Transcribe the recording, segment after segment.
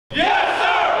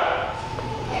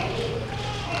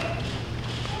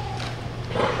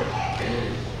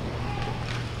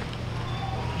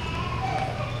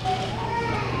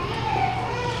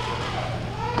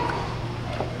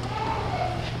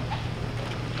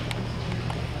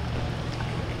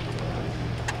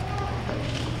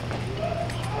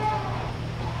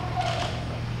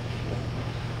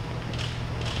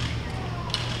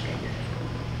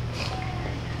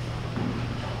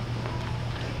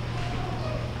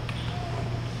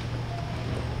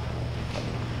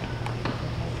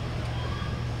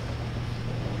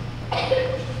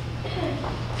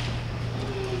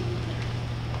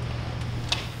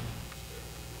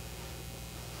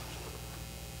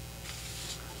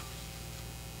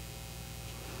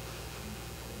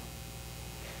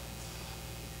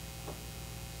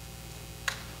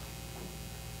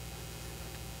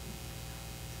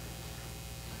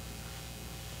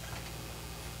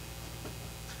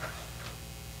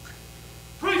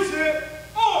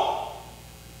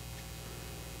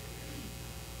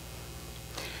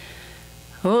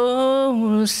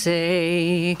Oh,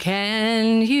 say,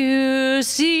 can you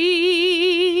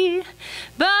see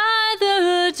by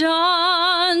the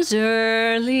dawn's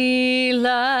early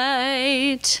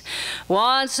light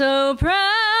what so proudly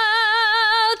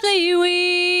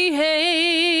we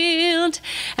hailed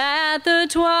at the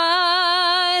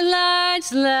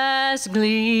twilight's last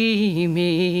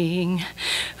gleaming,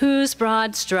 whose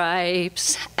broad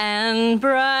stripes and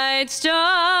bright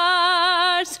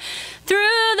stars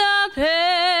through the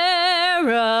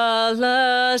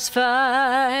perilous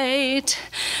fight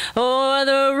o'er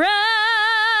the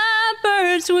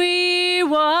ramparts we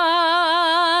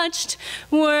watched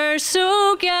were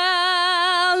so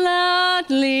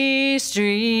gallantly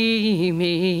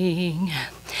streaming,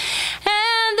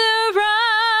 and the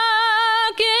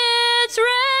rocket's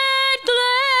red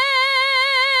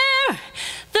glare,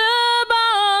 the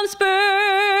bombs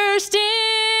bursting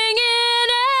in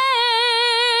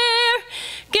air,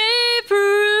 gave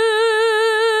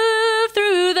proof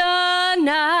through the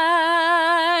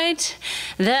night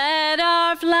that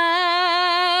our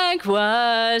flag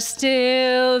was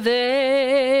still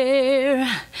there.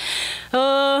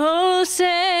 Oh,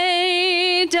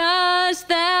 say, does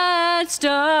that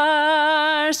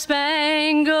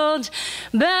star-spangled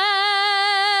banner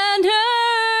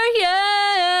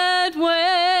yet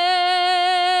wave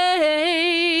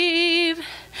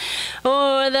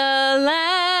o'er the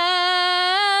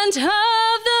land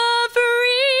of the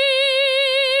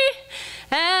free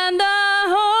and the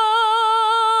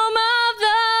home of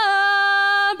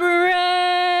the brave?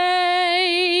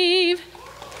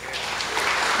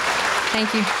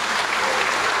 Thank you.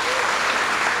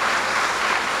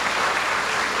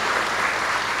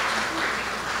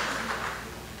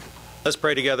 Let's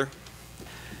pray together.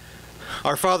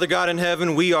 Our Father God in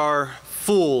heaven, we are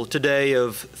full today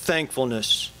of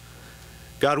thankfulness.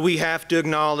 God, we have to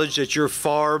acknowledge that you're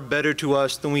far better to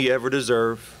us than we ever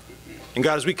deserve. And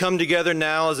God, as we come together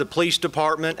now as a police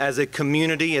department, as a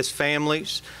community, as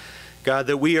families, God,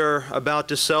 that we are about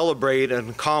to celebrate an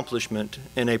accomplishment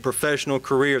in a professional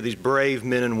career of these brave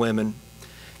men and women.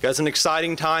 God, it's an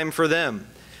exciting time for them.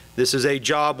 This is a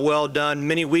job well done,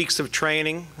 many weeks of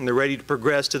training, and they're ready to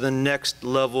progress to the next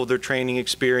level of their training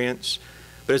experience.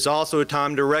 But it's also a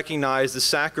time to recognize the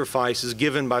sacrifices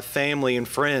given by family and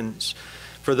friends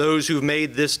for those who've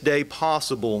made this day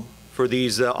possible for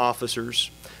these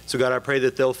officers. So God, I pray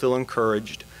that they'll feel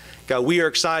encouraged. God, we are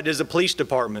excited as a police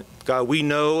department. God, we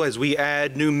know as we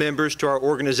add new members to our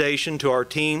organization, to our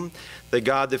team, that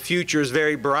God, the future is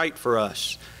very bright for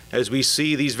us as we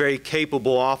see these very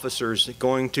capable officers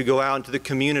going to go out into the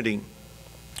community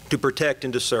to protect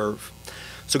and to serve.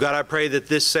 So God, I pray that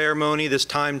this ceremony, this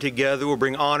time together will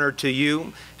bring honor to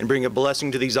you and bring a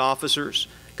blessing to these officers.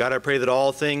 God, I pray that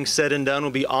all things said and done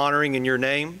will be honoring in your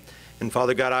name. And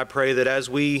Father God, I pray that as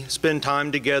we spend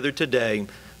time together today,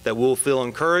 that we'll feel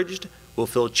encouraged, we'll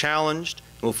feel challenged,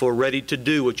 and we'll feel ready to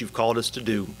do what you've called us to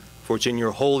do. For it's in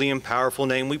your holy and powerful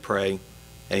name we pray.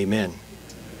 Amen.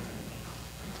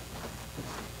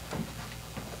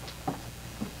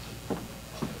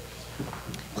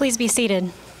 Please be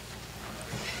seated.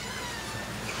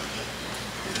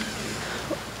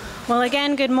 Well,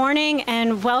 again, good morning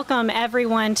and welcome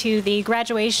everyone to the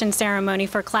graduation ceremony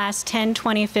for Class 10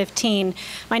 2015.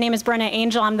 My name is Brenna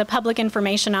Angel. I'm the Public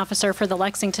Information Officer for the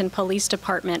Lexington Police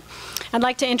Department. I'd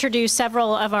like to introduce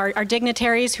several of our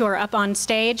dignitaries who are up on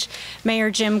stage.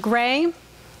 Mayor Jim Gray,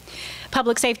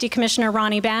 Public Safety Commissioner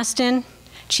Ronnie Baston,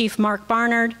 Chief Mark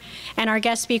Barnard, and our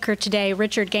guest speaker today,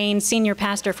 Richard Gaines, Senior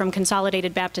Pastor from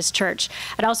Consolidated Baptist Church.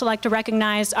 I'd also like to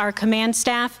recognize our command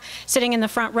staff. Sitting in the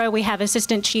front row, we have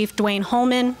Assistant Chief Dwayne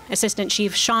Holman, Assistant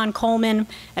Chief Sean Coleman,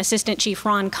 Assistant Chief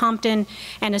Ron Compton,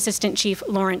 and Assistant Chief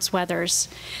Lawrence Weathers.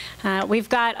 We've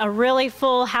got a really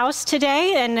full house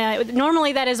today, and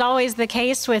normally that is always the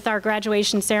case with our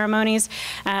graduation ceremonies.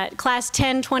 Class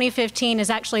 10 2015 is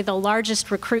actually the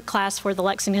largest recruit class for the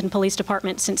Lexington Police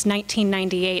Department since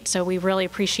 1998, so we really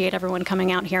appreciate everyone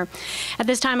coming out here. At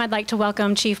this time, I'd like to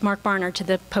welcome Chief Mark Barnard to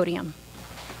the podium.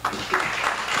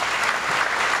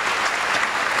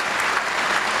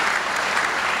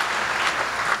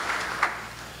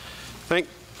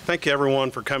 Thank you,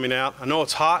 everyone, for coming out. I know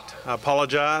it's hot. I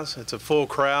apologize. It's a full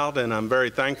crowd, and I'm very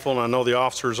thankful, and I know the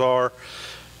officers are.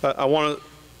 I want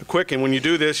to and when you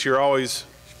do this, you're always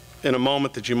in a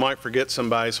moment that you might forget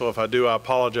somebody, so if I do, I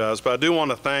apologize. But I do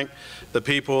want to thank the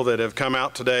people that have come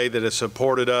out today, that have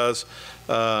supported us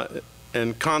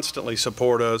and constantly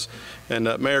support us.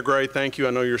 And Mayor Gray, thank you. I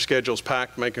know your schedule's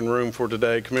packed, making room for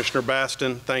today. Commissioner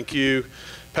Baston, thank you.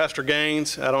 Pastor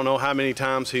Gaines, I don't know how many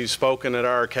times he's spoken at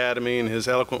our academy, and his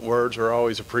eloquent words are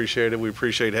always appreciated. We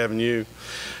appreciate having you.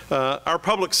 Our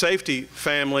public safety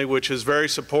family, which is very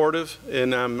supportive,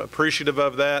 and I'm appreciative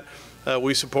of that.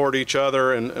 We support each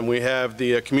other, and we have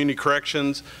the community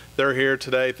corrections. They're here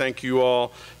today. Thank you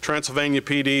all. Transylvania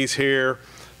PD's here.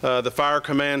 The fire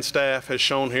command staff has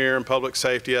shown here, in public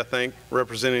safety, I think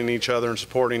representing each other and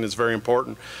supporting is very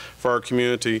important for our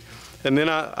community. And then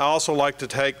I also like to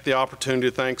take the opportunity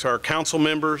to thank our council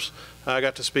members. I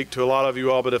got to speak to a lot of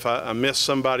you all, but if I missed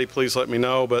somebody, please let me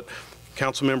know. But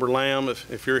Councilmember Lamb,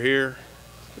 if you're here,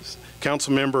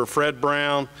 Councilmember Fred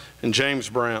Brown and James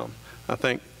Brown. I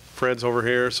think Fred's over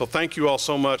here. So thank you all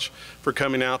so much for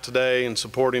coming out today and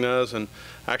supporting us. And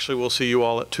actually, we'll see you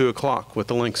all at 2 o'clock with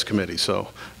the Links Committee. So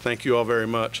thank you all very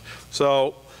much.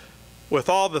 So with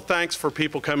all the thanks for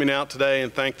people coming out today,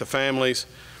 and thank the families.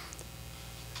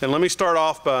 And let me start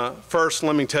off by first,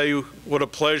 let me tell you what a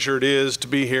pleasure it is to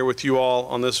be here with you all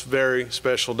on this very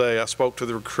special day. I spoke to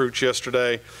the recruits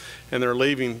yesterday, and they're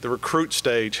leaving the recruit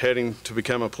stage heading to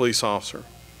become a police officer.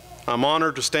 I'm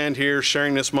honored to stand here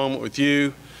sharing this moment with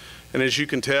you, and as you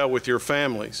can tell, with your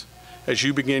families, as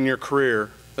you begin your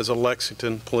career as a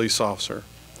Lexington police officer.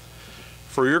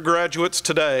 For your graduates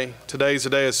today, today's a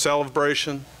day of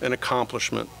celebration and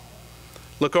accomplishment.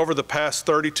 Look over the past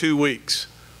 32 weeks.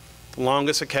 The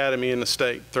longest academy in the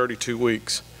state, 32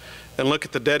 weeks. And look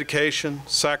at the dedication,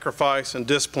 sacrifice, and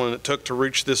discipline it took to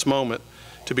reach this moment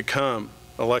to become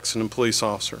a Lexington police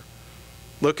officer.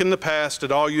 Look in the past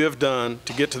at all you have done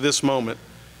to get to this moment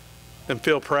and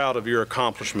feel proud of your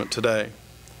accomplishment today.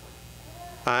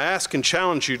 I ask and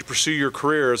challenge you to pursue your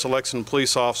career as a Lexington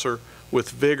police officer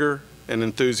with vigor and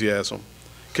enthusiasm.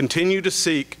 Continue to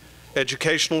seek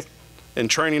educational and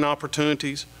training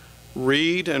opportunities,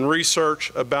 read and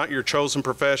research about your chosen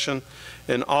profession,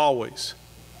 and always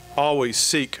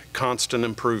seek constant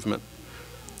improvement.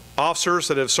 Officers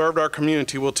that have served our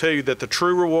community will tell you that the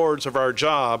true rewards of our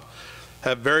job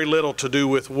have very little to do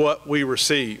with what we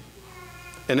receive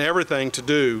and everything to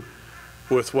do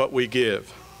with what we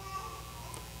give.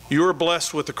 You are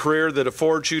blessed with a career that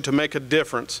affords you to make a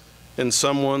difference in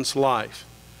someone's life.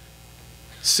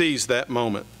 Seize that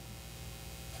moment.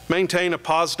 Maintain a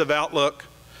positive outlook.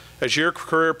 As your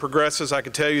career progresses, I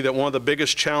can tell you that one of the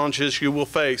biggest challenges you will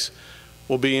face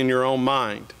will be in your own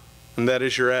mind, and that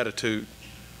is your attitude.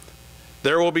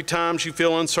 There will be times you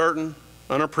feel uncertain,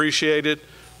 unappreciated,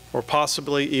 or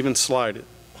possibly even slighted.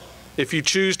 If you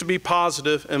choose to be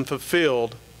positive and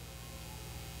fulfilled,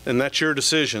 and that's your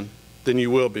decision, then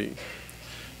you will be.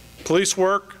 Police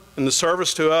work and the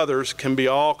service to others can be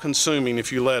all-consuming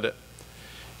if you let it.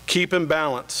 Keep in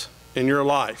balance in your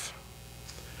life.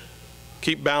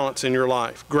 Keep balance in your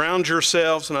life. Ground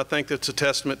yourselves, and I think that's a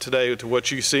testament today to what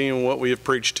you see and what we have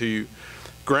preached to you.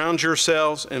 Ground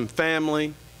yourselves in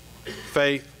family,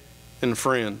 faith, and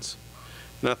friends.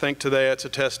 And I think today that's a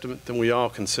testament that we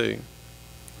all can see.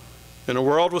 In a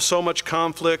world with so much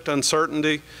conflict,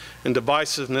 uncertainty, and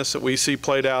divisiveness that we see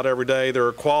played out every day, there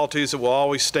are qualities that will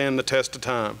always stand the test of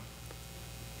time.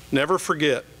 Never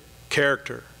forget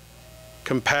character,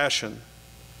 compassion,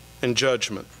 and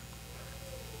judgment.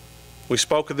 We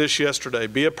spoke of this yesterday.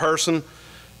 Be a person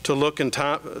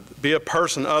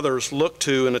others look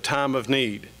to in a time of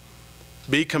need.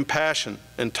 Be compassionate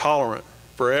and tolerant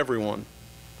for everyone.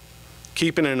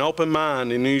 Keeping an open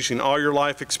mind and using all your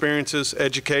life experiences,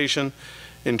 education,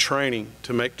 and training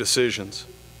to make decisions.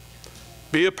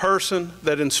 Be a person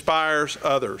that inspires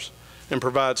others and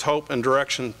provides hope and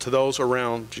direction to those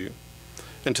around you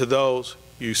and to those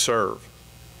you serve.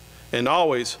 And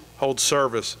always hold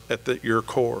service at your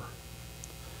core.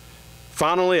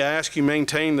 Finally, I ask you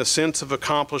maintain the sense of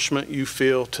accomplishment you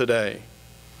feel today.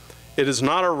 It is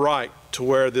not a right to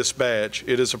wear this badge.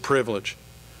 It is a privilege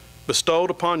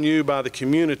bestowed upon you by the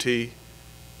community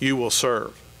you will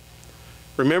serve.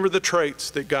 Remember the traits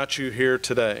that got you here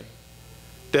today: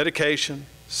 dedication,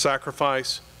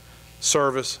 sacrifice,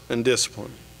 service, and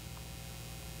discipline.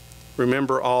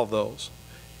 Remember all those.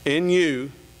 In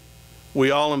you,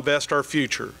 we all invest our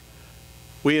future.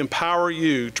 We empower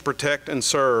you to protect and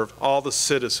serve all the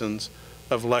citizens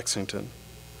of Lexington.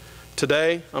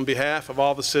 Today, on behalf of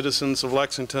all the citizens of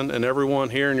Lexington and everyone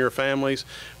here and your families,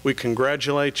 we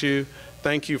congratulate you.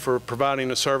 Thank you for providing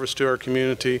a service to our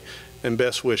community, and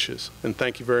best wishes. And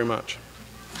thank you very much.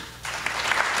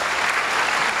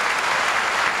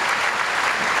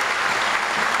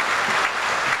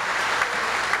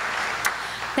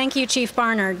 Thank you, Chief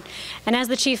Barnard. And as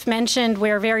the Chief mentioned,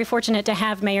 we're very fortunate to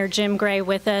have Mayor Jim Gray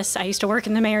with us. I used to work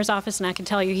in the mayor's office, and I can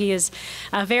tell you he is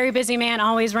a very busy man,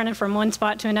 always running from one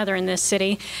spot to another in this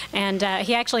city. And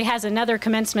he actually has another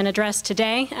commencement address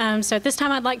today. So at this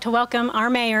time, I'd like to welcome our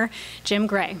mayor, Jim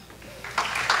Gray.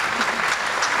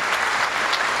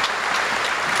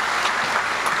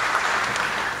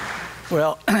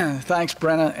 Well, thanks,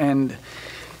 Brenna. And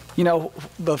you know,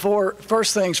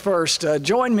 first things first,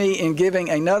 join me in giving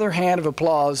another hand of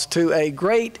applause to a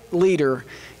great leader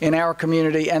in our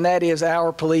community, and that is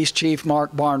our Police Chief,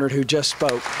 Mark Barnard, who just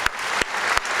spoke.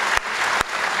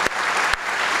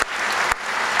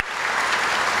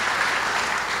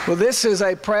 Well, this is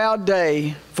a proud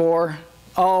day for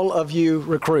all of you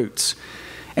recruits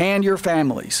and your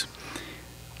families.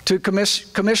 To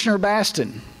Commissioner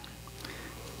Baston,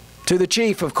 to the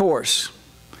Chief, of course,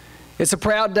 it's a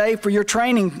proud day for your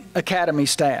training academy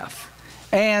staff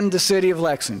and the city of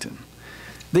Lexington.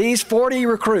 These 40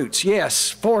 recruits, yes,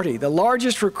 40, the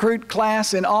largest recruit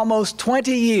class in almost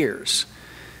 20 years,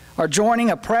 are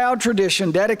joining a proud tradition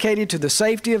dedicated to the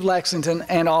safety of Lexington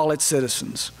and all its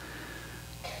citizens.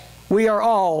 We are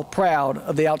all proud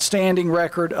of the outstanding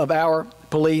record of our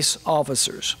police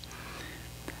officers.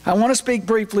 I want to speak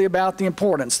briefly about the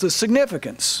importance, the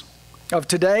significance of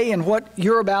today and what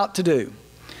you're about to do.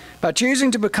 By choosing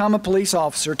to become a police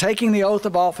officer, taking the oath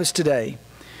of office today,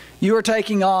 you are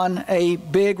taking on a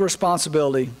big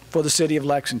responsibility for the city of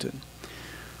Lexington.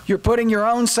 You're putting your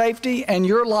own safety and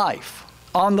your life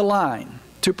on the line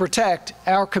to protect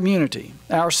our community,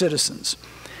 our citizens.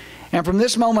 And from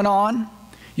this moment on,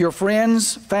 your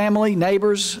friends, family,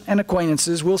 neighbors, and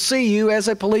acquaintances will see you as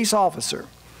a police officer.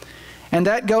 And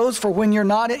that goes for when you're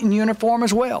not in uniform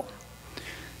as well.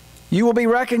 You will be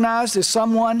recognized as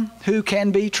someone who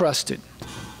can be trusted,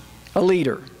 a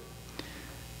leader.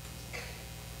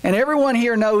 And everyone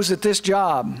here knows that this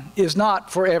job is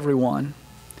not for everyone.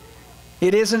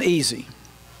 It isn't easy.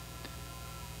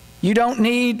 You don't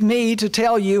need me to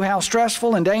tell you how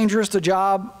stressful and dangerous the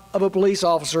job of a police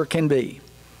officer can be.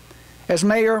 As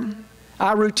mayor,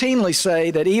 I routinely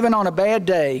say that even on a bad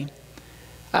day,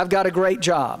 I've got a great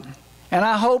job. And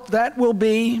I hope that will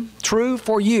be true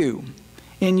for you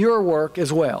in your work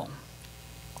as well.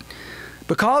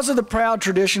 Because of the proud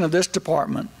tradition of this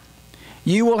department,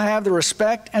 you will have the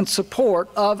respect and support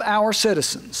of our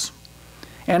citizens,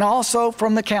 and also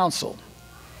from the council.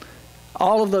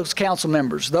 All of those council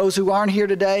members, those who aren't here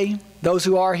today, those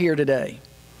who are here today.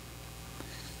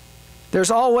 There's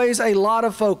always a lot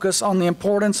of focus on the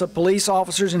importance of police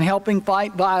officers in helping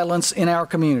fight violence in our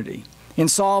community, in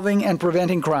solving and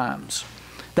preventing crimes.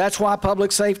 That's why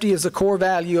public safety is the core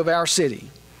value of our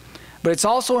city. But it's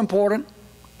also important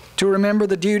to remember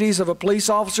the duties of a police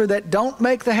officer that don't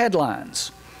make the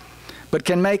headlines, but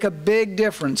can make a big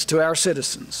difference to our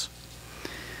citizens.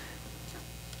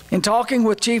 In talking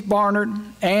with Chief Barnard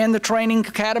and the training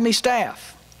academy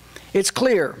staff, it's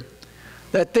clear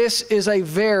that this is a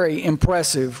very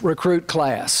impressive recruit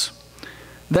class.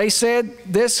 They said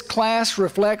this class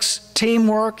reflects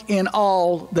teamwork in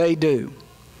all they do.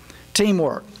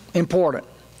 Teamwork, important.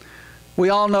 We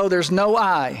all know there is no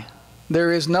I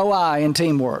in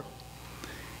teamwork.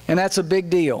 And that's a big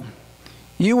deal.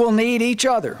 You will need each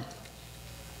other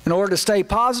in order to stay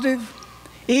positive,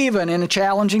 even in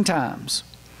challenging times.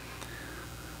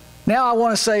 Now I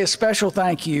want to say a special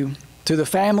thank you to the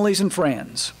families and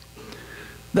friends.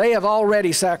 They have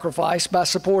already sacrificed by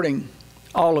supporting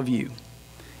all of you,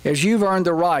 as you've earned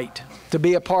the right to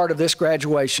be a part of this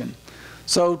graduation.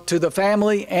 So to the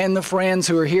family and the friends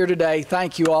who are here today,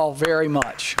 thank you all very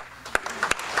much.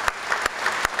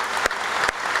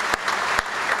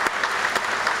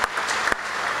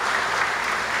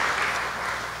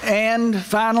 And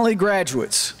finally,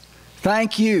 graduates,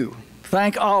 thank you.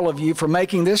 Thank all of you for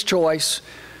making this choice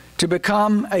to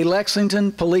become a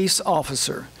Lexington police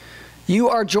officer. You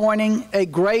are joining a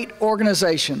great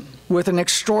organization with an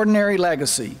extraordinary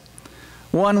legacy,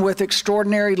 one with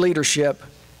extraordinary leadership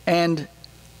and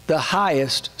the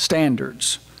highest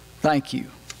standards. Thank you.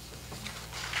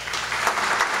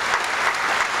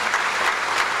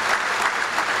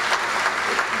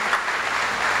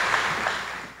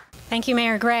 Thank you,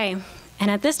 Mayor Gray. And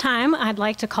at this time, I'd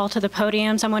like to call to the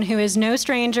podium someone who is no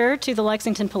stranger to the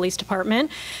Lexington Police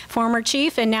Department, former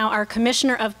chief and now our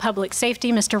Commissioner of Public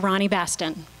Safety, Mr. Ronnie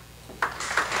Baston.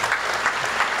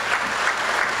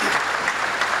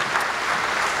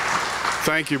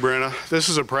 Thank you, Brenna. This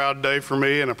is a proud day for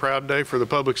me and a proud day for the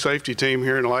public safety team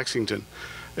here in Lexington.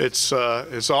 It's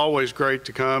always great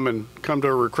to come to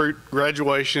a recruit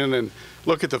graduation and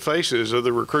look at the faces of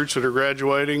the recruits that are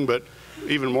graduating, but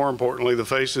even more importantly, the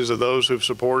faces of those who've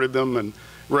supported them and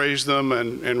raised them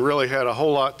and really had a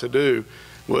whole lot to do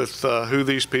with who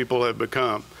these people have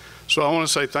become. So I want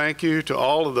to say thank you to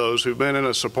all of those who've been in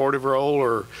a supportive role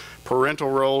or parental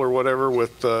role or whatever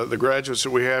with the graduates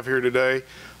that we have here today.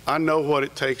 I know what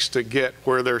it takes to get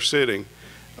where they're sitting.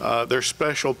 They're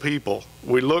special people.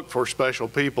 We look for special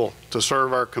people to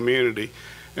serve our community.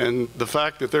 And the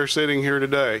fact that they're sitting here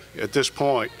today at this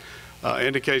point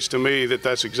indicates to me that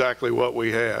that's exactly what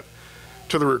we have.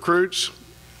 To the recruits,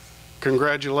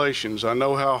 congratulations. I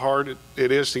know how hard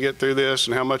it is to get through this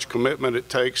and how much commitment it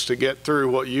takes to get through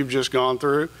what you've just gone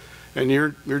through. And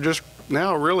you're just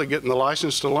now really getting the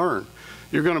license to learn.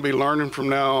 You're going to be learning from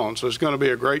now on. So it's going to be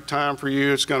a great time for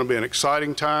you. It's going to be an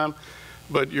exciting time,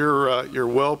 but you're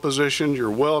well positioned, you're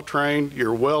well trained,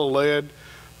 you're well led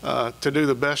to do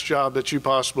the best job that you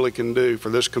possibly can do for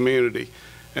this community.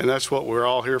 And that's what we're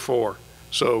all here for.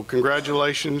 So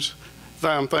congratulations.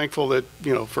 I'm thankful that,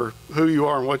 for who you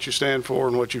are and what you stand for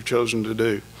and what you've chosen to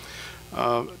do.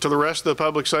 To the rest of the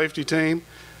public safety team,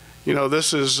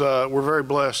 this is, we're very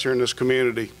blessed here in this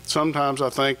community. Sometimes I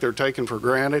think they're taken for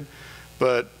granted,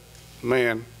 but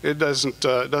man, it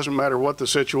doesn't matter what the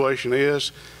situation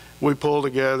is. We pull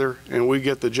together and we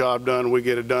get the job done. We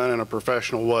get it done in a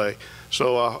professional way.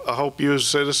 So I hope you as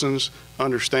citizens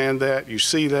understand that, you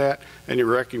see that, and you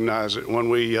recognize it when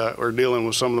we are dealing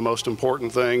with some of the most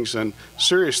important things and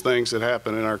serious things that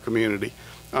happen in our community.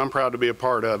 I'm proud to be a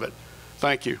part of it.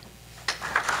 Thank you.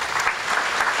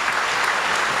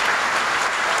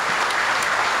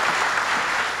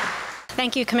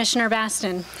 Thank you, Commissioner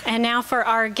Baston. And now for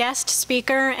our guest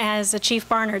speaker, as Chief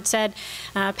Barnard said,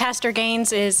 Pastor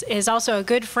Gaines is also a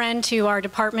good friend to our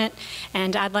department,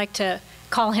 and I'd like to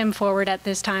call him forward at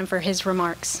this time for his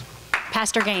remarks.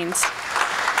 Pastor Gaines.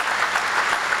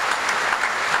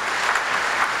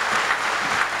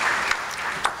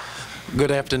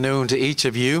 Good afternoon to each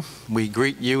of you. We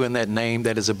greet you in that name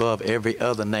that is above every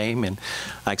other name, and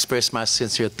I express my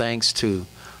sincere thanks to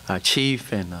our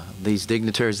chief and these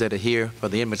dignitaries that are here for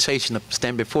the invitation to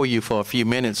stand before you for a few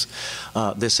minutes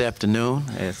this afternoon.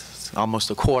 It's almost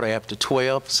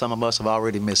 12:15. Some of us have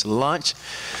already missed lunch.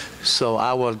 So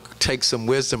I will take some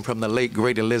wisdom from the late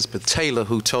great Elizabeth Taylor,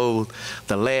 who told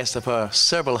the last of her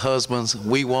several husbands,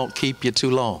 "We won't keep you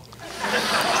too long."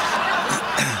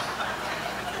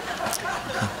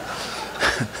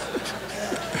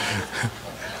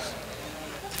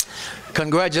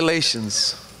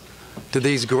 Congratulations to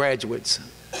these graduates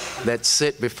that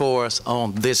sit before us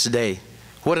on this day.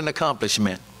 What an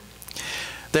accomplishment.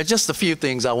 There are just a few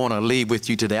things I want to leave with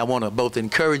you today. I want to both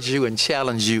encourage you and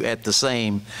challenge you at the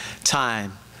same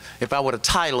time. If I were to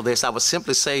title this, I would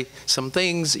simply say some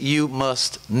things you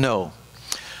must know.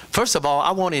 First of all,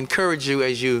 I want to encourage you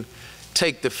as you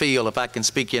take the field, if I can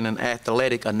speak in an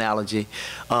athletic analogy,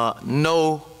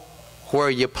 know where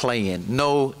you're playing,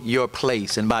 know your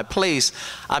place. And by place,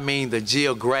 I mean the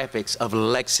geographics of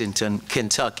Lexington,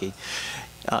 Kentucky.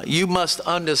 You must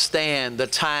understand the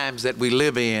times that we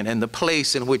live in and the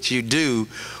place in which you do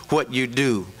what you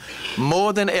do.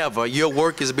 More than ever, your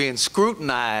work is being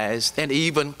scrutinized and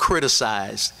even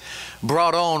criticized,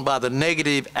 brought on by the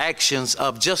negative actions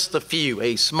of just a few,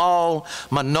 a small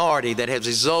minority that has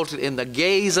resulted in the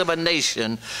gaze of a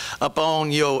nation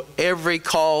upon your every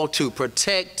call to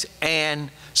protect and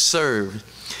serve.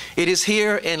 It is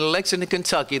here in Lexington,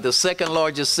 Kentucky, the second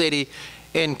largest city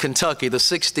in Kentucky, the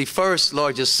 61st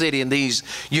largest city in these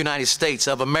United States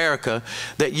of America,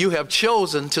 that you have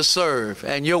chosen to serve,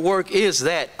 and your work is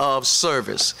that of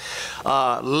service.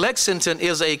 Lexington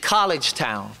is a college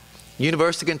town.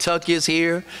 University of Kentucky is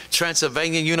here,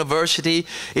 Transylvania University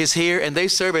is here, and they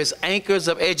serve as anchors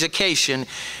of education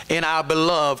in our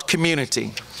beloved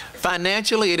community.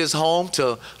 Financially, it is home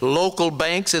to local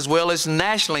banks as well as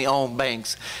nationally owned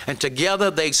banks. And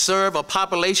together they serve a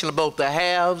population of both the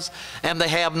haves and the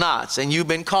have-nots. And you've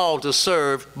been called to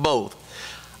serve both.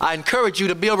 I encourage you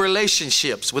to build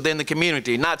relationships within the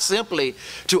community, not simply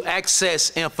to access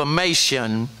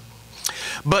information,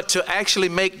 but to actually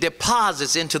make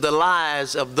deposits into the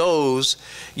lives of those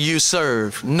you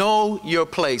serve. Know your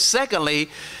place.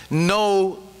 Secondly,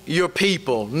 know your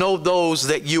people. Know those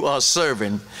that you are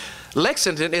serving.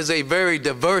 Lexington is a very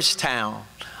diverse town.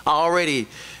 I already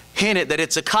hinted that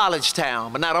it's a college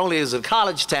town, but not only is it a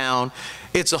college town,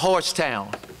 it's a horse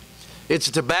town. It's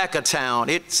a tobacco town.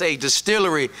 It's a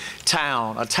distillery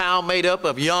town, a town made up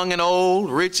of young and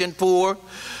old, rich and poor,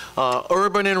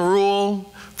 urban and rural.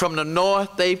 From the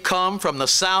north they've come, from the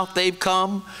south they've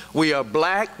come. We are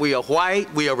black, we are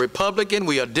white, we are Republican,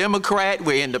 we are Democrat,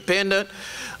 we're independent.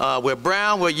 we're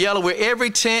brown, we're yellow, we're every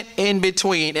tint in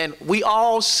between. And we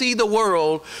all see the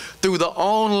world through the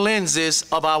own lenses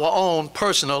of our own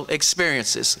personal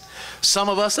experiences. Some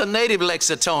of us are native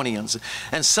Lexingtonians,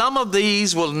 and some of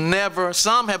these will never,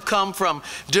 some have come from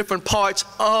different parts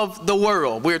of the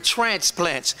world. We're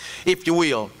transplants, if you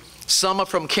will. Some are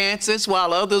from Kansas,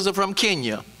 while others are from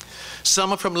Kenya.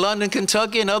 Some are from London,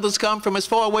 Kentucky, and others come from as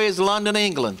far away as London,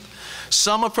 England.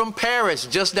 Some are from Paris,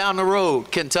 just down the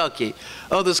road, Kentucky.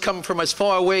 Others come from as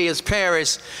far away as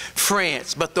Paris,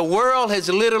 France. But the world has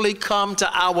literally come to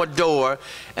our door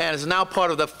and is now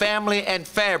part of the family and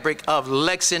fabric of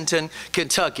Lexington,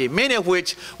 Kentucky, many of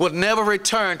which will never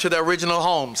return to their original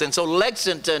homes. And so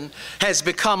Lexington has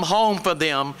become home for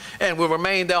them and will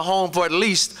remain their home for at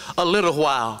least a little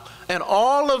while. And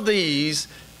all of these,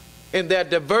 in their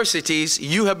diversities,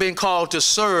 you have been called to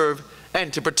serve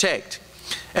and to protect.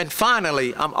 And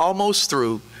finally, I'm almost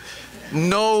through.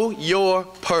 Know your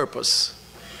purpose.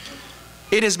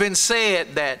 It has been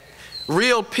said that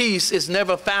real peace is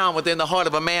never found within the heart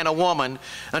of a man or woman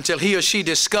until he or she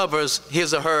discovers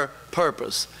his or her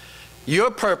purpose.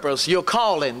 Your purpose, your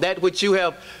calling, that which you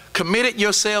have committed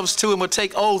yourselves to and will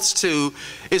take oaths to,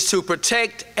 is to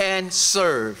protect and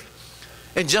serve.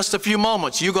 In just a few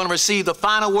moments, you're going to receive the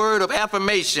final word of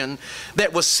affirmation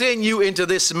that will send you into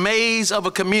this maze of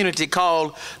a community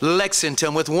called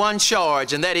Lexington with one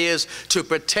charge, and that is to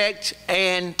protect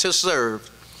and to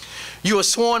serve. You are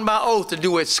sworn by oath to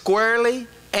do it squarely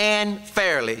and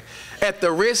fairly, at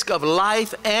the risk of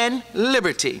life and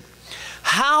liberty.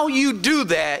 How you do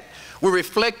that will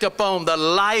reflect upon the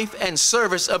life and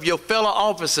service of your fellow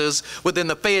officers within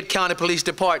the Fayette County Police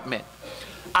Department.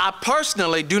 I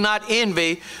personally do not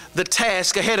envy the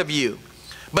task ahead of you,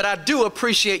 but I do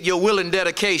appreciate your will and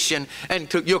dedication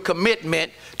and your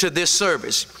commitment to this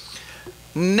service.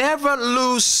 Never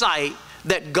lose sight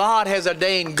that God has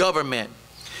ordained government.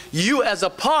 You, as a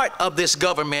part of this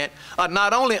government, are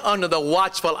not only under the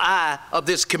watchful eye of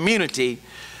this community,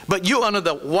 but you're under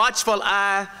the watchful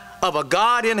eye of a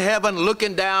God in heaven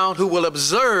looking down who will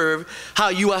observe how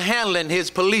you are handling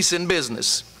his policing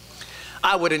business.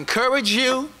 I would encourage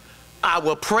you, I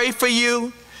will pray for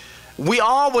you, we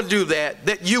all will do that,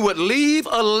 that you would leave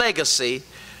a legacy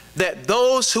that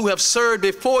those who have served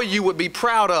before you would be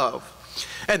proud of,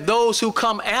 and those who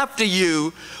come after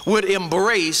you would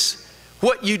embrace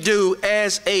what you do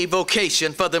as a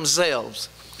vocation for themselves.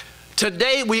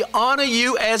 Today we honor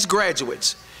you as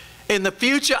graduates. In the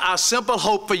future, our simple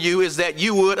hope for you is that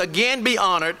you would again be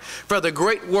honored for the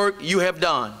great work you have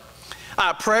done.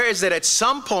 Our prayer is that at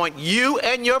some point you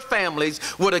and your families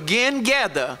would again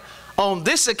gather on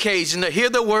this occasion to hear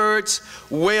the words,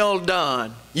 "Well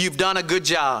done, you've done a good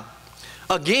job."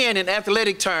 Again, in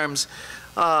athletic terms,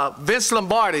 Vince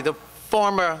Lombardi, the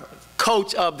former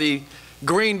coach of the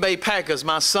Green Bay Packers,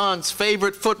 my son's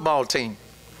favorite football team.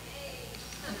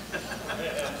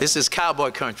 This is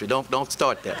cowboy country, don't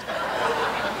start that.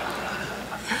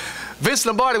 Vince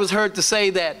Lombardi was heard to say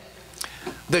that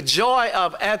the joy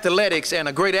of athletics and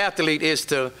a great athlete is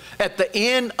to, at the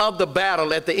end of the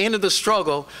battle, at the end of the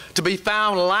struggle, to be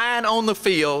found lying on the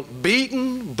field,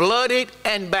 beaten, bloodied,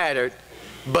 and battered,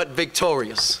 but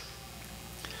victorious.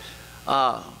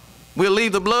 We'll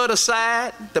leave the blood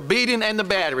aside, the beating and the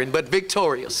battering, but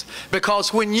victorious.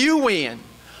 Because when you win,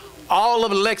 all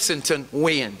of Lexington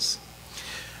wins.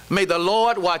 May the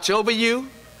Lord watch over you.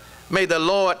 May the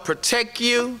Lord protect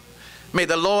you. May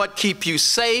the Lord keep you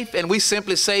safe, and we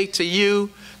simply say to you,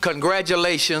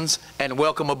 congratulations and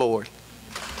welcome aboard.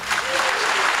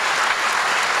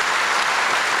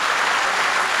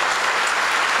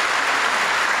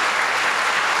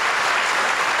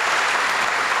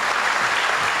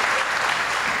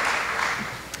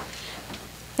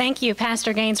 Thank you,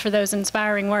 Pastor Gaines, for those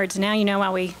inspiring words. Now you know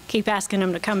why we keep asking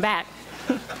him to come back.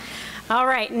 All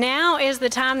right, now is the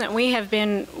time that we have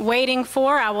been waiting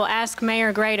for. I will ask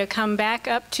Mayor Gray to come back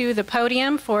up to the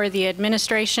podium for the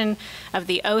administration of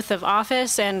the oath of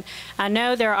office. And I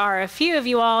know there are a few of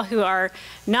you all who are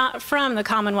not from the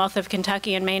Commonwealth of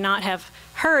Kentucky and may not have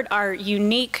heard our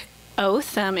unique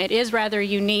oath. It is rather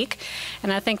unique,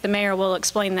 and I think the mayor will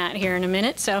explain that here in a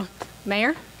minute. So,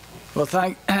 Mayor? Well,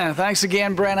 thanks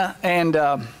again, Brenna. And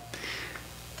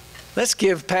let's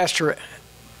give Pastor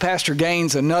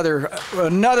Gaines another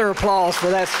applause for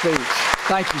that speech.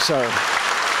 Thank you, sir.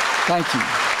 Thank you.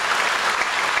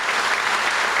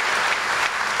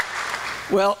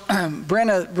 Well,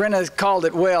 Brenna called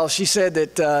it well. She said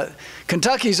that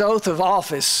Kentucky's oath of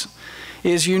office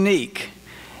is unique.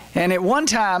 And at one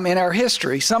time in our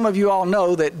history, some of you all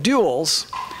know that duels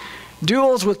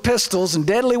with pistols and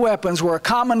deadly weapons were a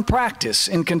common practice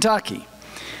in Kentucky.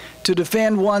 to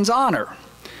defend one's honor.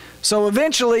 So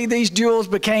eventually these duels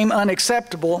became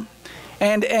unacceptable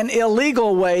and an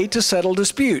illegal way to settle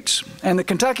disputes. And the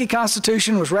Kentucky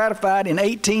Constitution was ratified in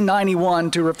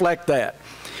 1891 to reflect that.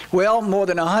 Well, more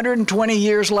than 120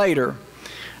 years later,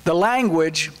 the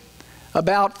language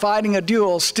about fighting a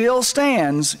duel still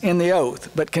stands in the oath,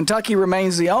 but Kentucky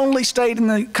remains the only state in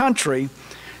the country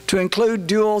to include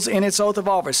duels in its oath of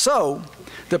office. So,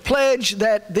 the pledge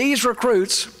that these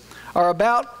recruits are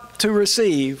about to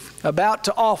receive, about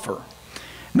to offer,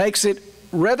 makes it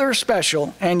rather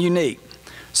special and unique.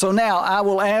 So now I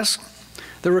will ask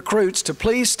the recruits to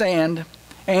please stand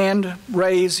and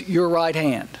raise your right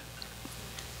hand.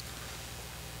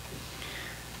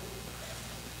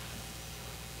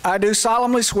 I do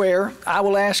solemnly swear, I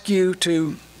will ask you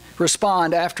to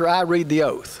respond after I read the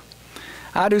oath.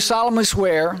 I do solemnly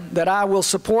swear that I will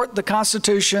support the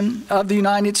Constitution of the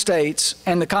United States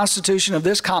and the Constitution of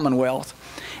this Commonwealth,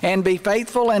 and be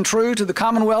faithful and true to the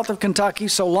Commonwealth of Kentucky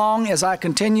so long as I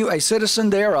continue a citizen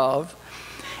thereof,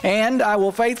 and I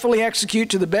will faithfully execute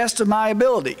to the best of my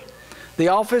ability the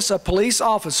office of police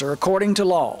officer according to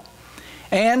law,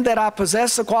 and that I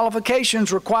possess the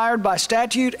qualifications required by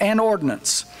statute and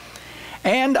ordinance.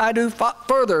 And I do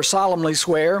further solemnly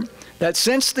swear that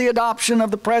since the adoption of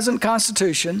the present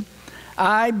Constitution,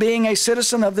 I, being a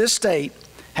citizen of this state,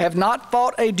 have not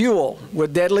fought a duel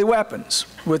with deadly weapons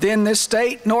within this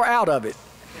state nor out of it,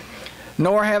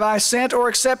 nor have I sent or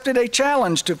accepted a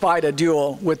challenge to fight a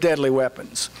duel with deadly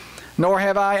weapons, nor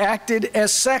have I acted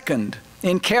as second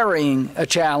in carrying a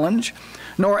challenge,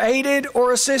 nor aided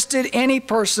or assisted any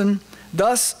person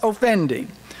thus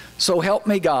offending. So help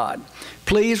me God.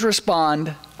 Please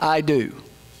respond, I do.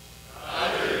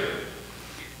 I do.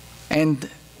 And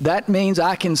that means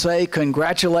I can say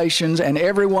congratulations, and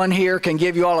everyone here can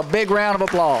give you all a big round of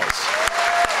applause.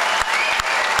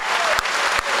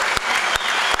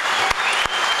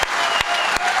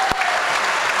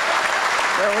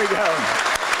 There we go.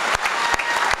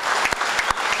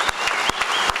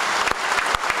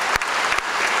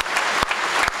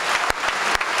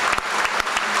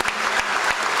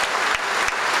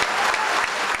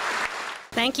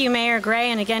 Thank you, Mayor Gray,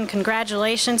 and again,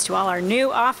 congratulations to all our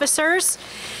new officers.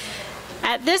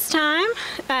 At this time,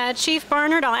 Chief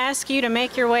Barnard, I'll ask you to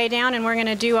make your way down, and we're going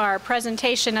to do our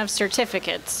presentation of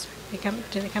certificates. Do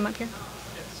they come up here?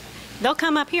 Yes. They'll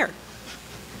come up here.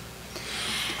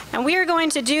 And we are going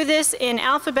to do this in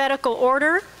alphabetical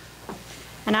order,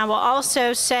 and I will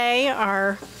also say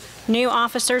our new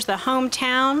officers, the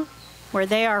hometown, where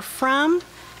they are from,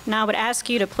 and I would ask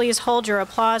you to please hold your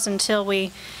applause until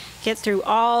we get through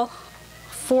all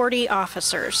 40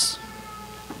 officers.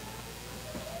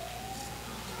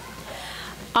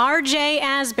 R.J.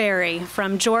 Asbury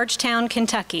from Georgetown,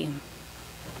 Kentucky.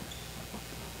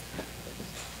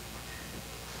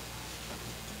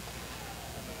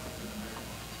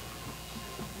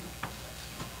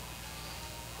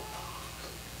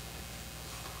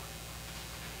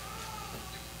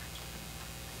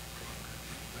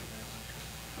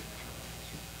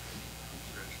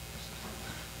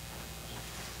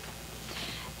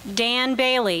 Dan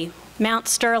Bailey, Mount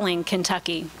Sterling,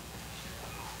 Kentucky.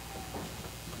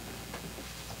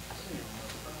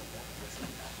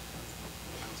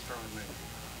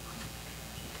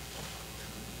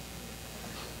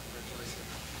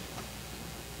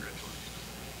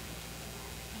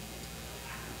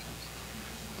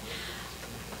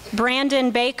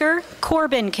 Brandon Baker,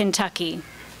 Corbin, Kentucky.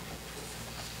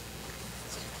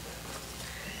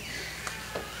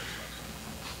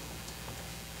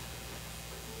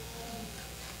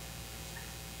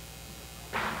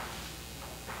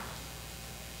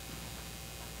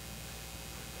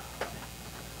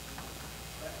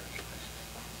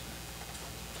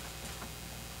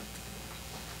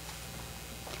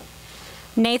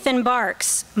 Nathan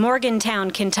Barks,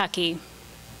 Morgantown, Kentucky.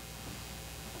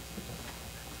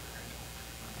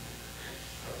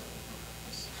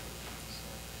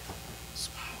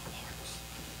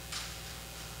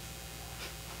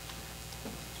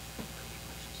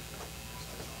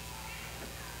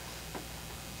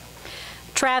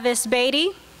 Travis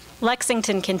Beatty,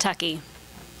 Lexington, Kentucky.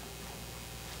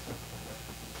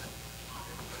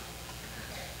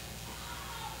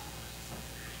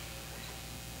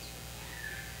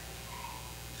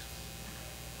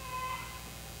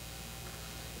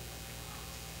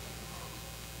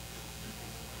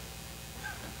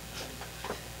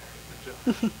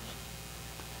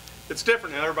 It's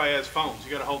different now. Everybody has phones.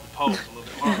 You got to hold the pose a little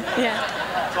bit longer.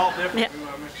 Yeah. It's all different. Yep. We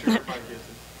want to make sure everybody gets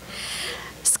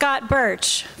it. Scott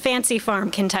Birch, Fancy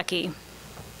Farm, Kentucky.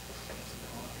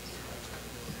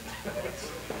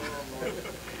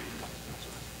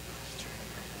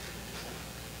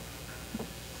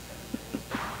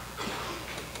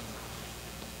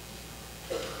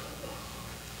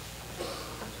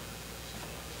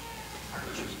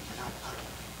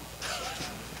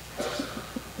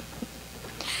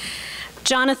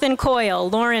 Jonathan Coyle,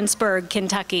 Lawrenceburg,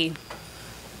 Kentucky.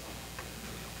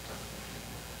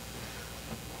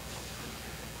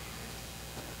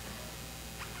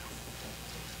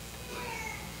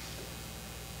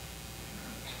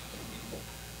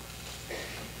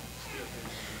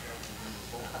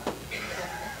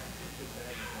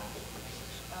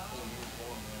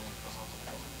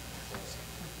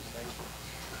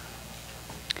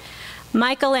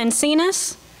 Michael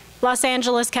Encinas, Los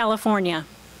Angeles, California.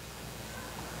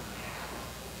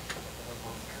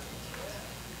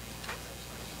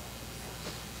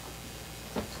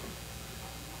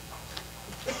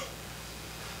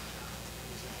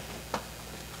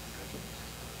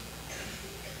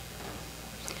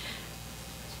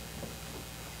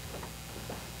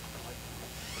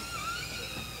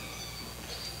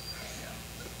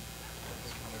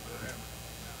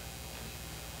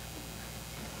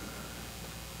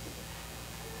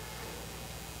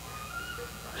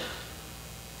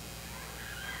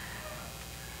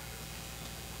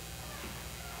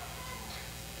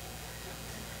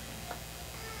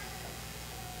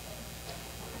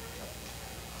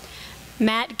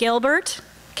 Matt Gilbert,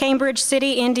 Cambridge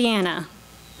City, Indiana.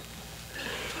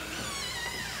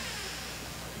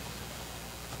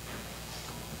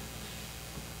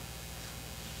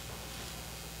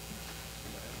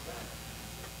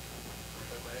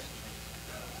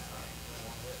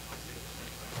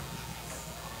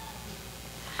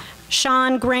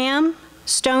 Sean Graham,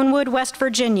 Stonewood, West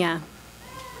Virginia.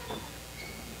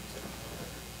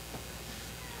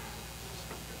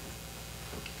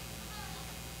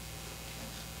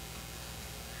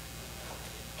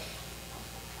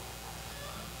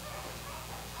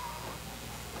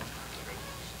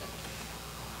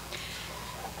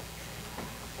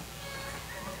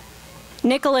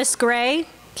 Nicholas Gray,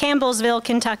 Campbellsville,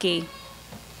 Kentucky.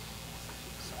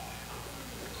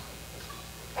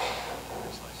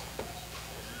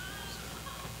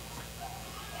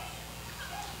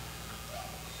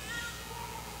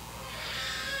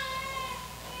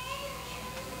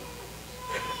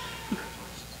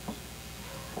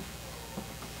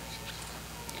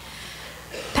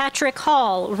 Patrick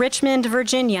Hall, Richmond,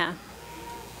 Virginia.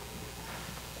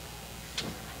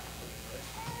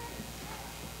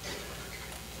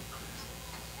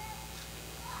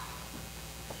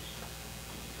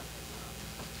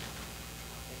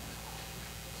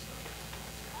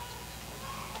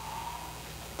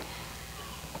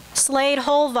 Slade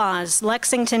Holvaz,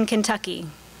 Lexington, Kentucky.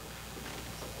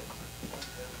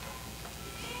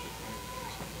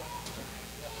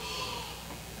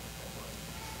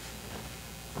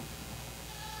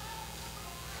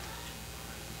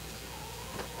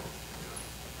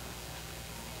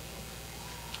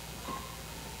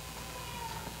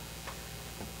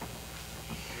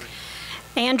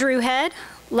 Andrew Head,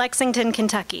 Lexington,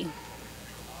 Kentucky.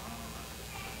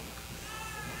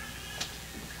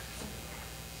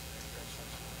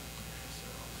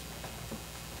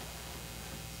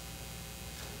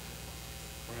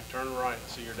 We're going to turn right and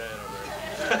see your dad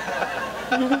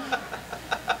over there.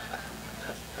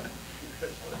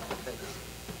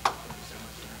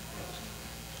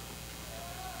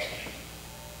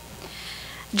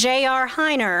 J.R.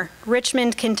 Heiner,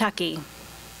 Richmond, Kentucky.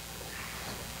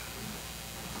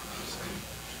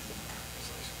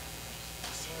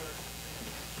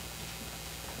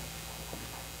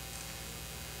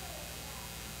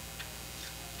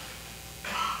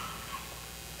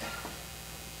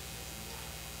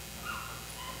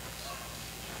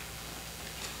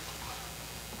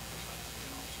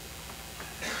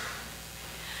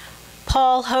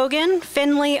 Paul Hogan,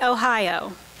 Findlay,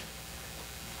 Ohio.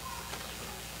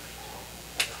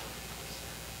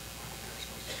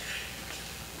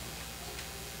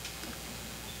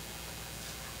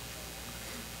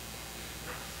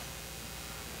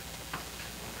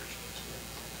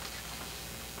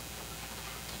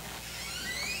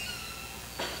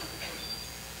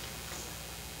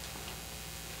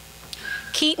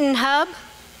 Keaton Hub,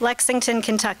 Lexington,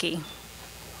 Kentucky.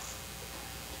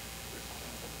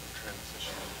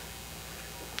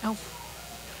 Oh.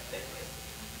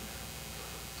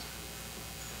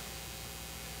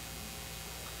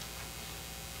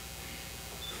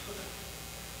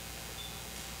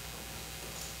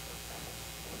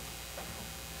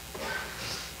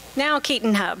 Now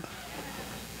Keaton Hub.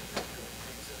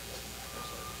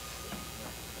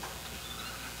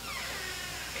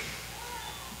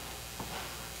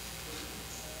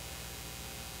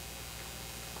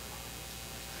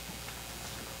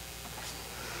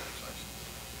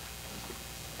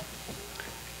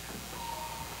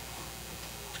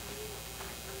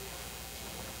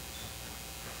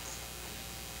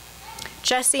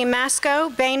 Jesse Masco,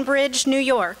 Bainbridge, New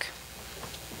York.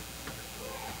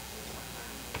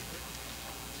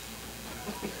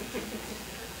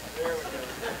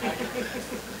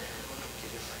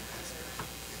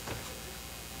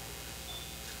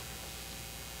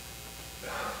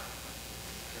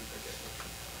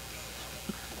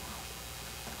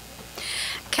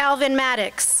 Calvin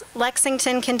Maddox,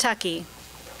 Lexington, Kentucky.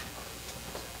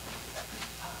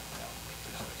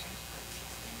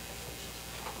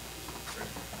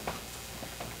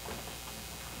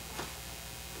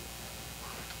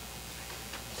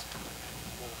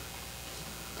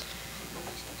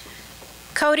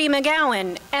 Cody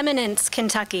McGowan, Eminence,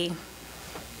 Kentucky.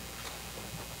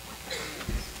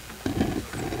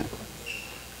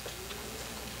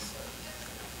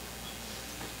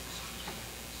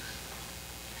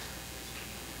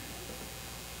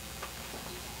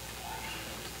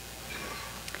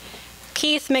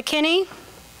 Keith McKinney,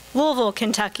 Louisville,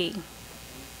 Kentucky.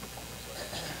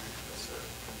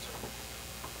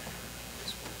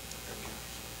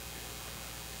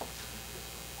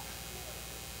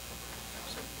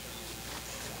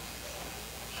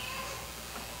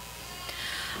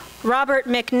 Robert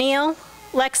McNeil,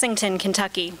 Lexington,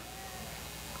 Kentucky.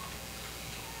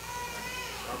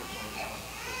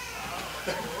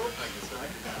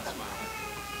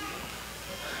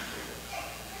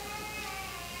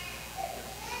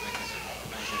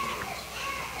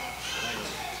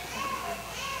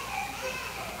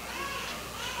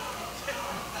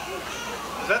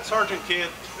 Is that Sergeant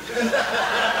Kent?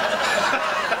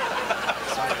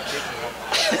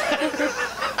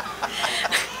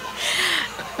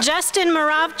 Justin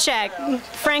Moravchek,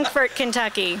 Frankfort,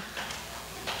 Kentucky.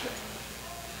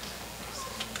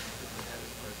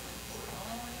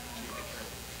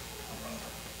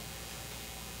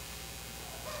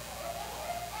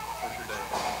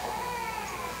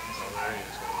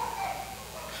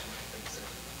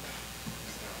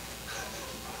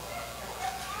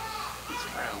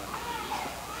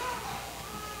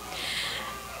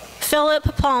 Philip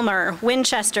Palmer,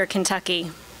 Winchester,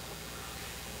 Kentucky.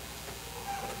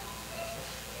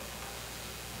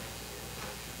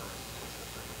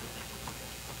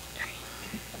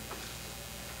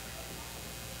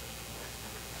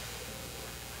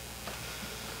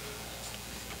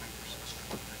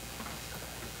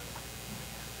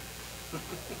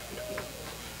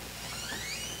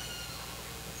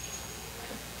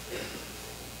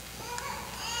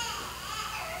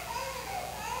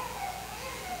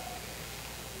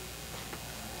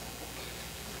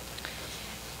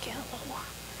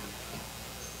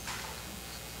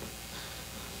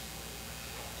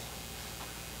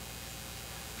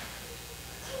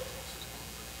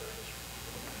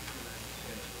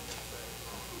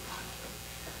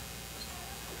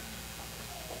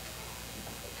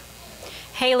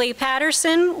 Haley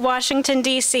Patterson, Washington,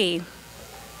 D.C.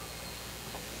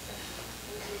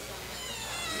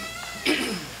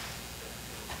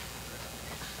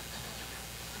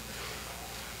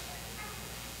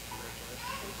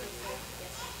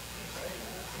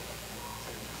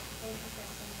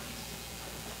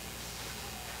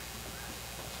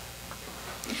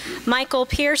 Michael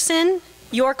Pearson,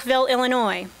 Yorkville,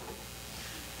 Illinois.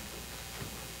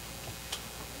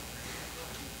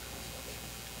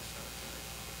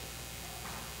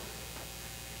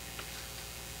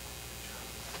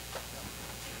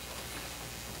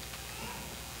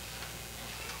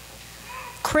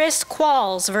 Chris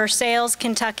Qualls, Versailles,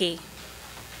 Kentucky.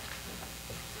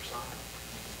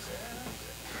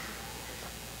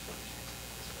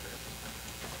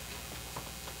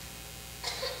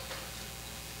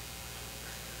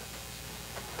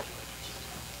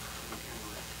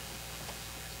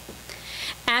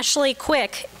 Ashley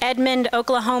Quick, Edmond,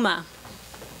 Oklahoma.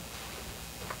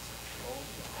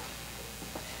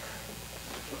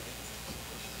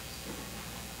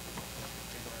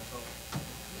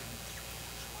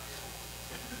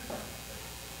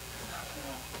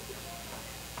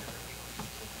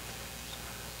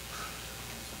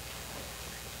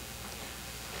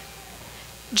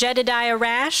 Jedediah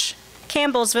Rash,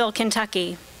 Campbellsville,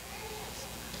 Kentucky.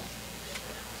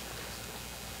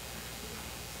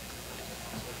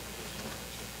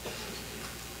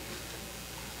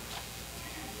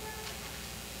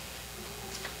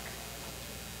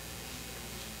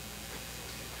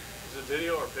 Is it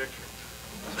video or picture?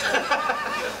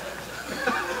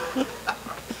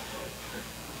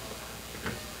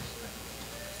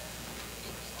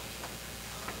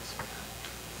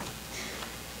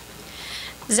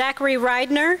 Zachary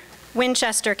Reidner,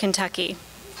 Winchester, Kentucky.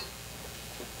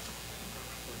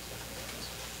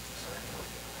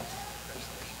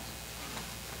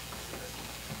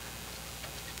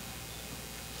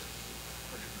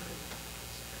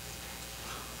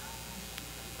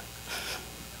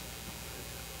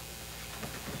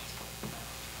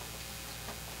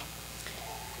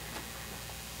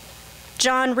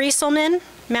 John Rieselman,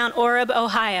 Mount Orab,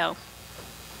 Ohio.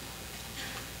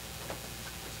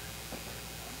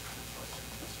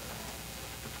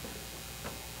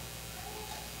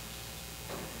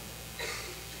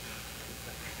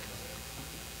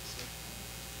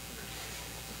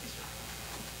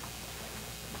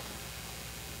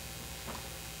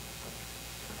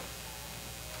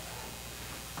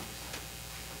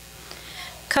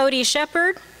 Cody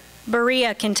Shepard,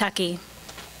 Berea, Kentucky.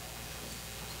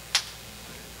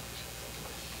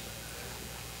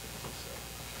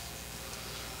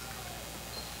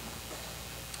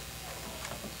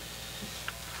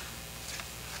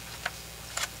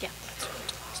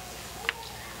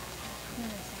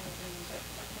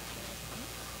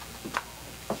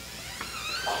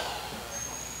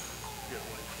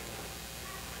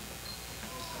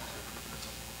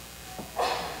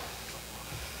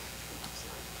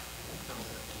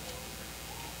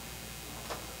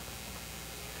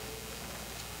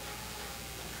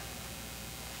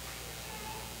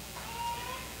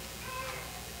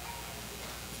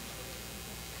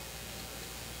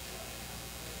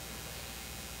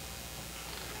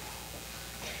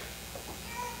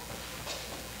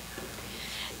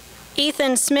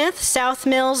 Ethan Smith, South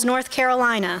Mills, North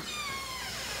Carolina.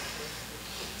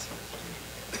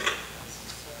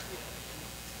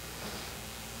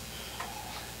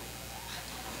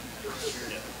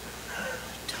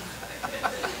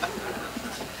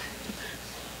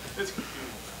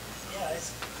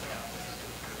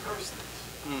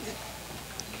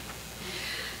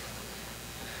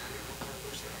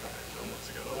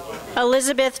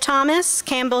 Elizabeth Thomas,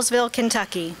 Campbellsville,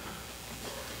 Kentucky.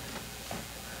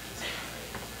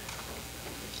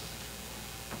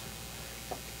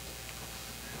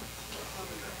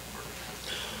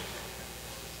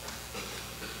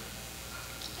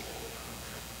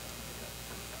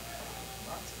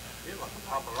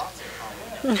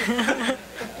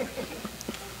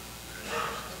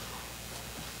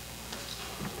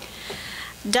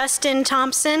 Dustin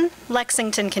Thompson,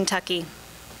 Lexington, Kentucky.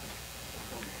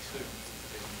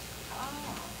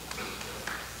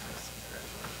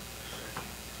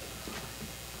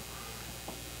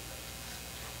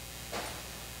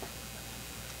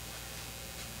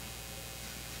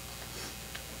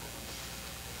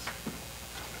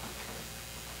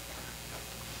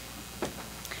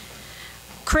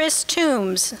 Chris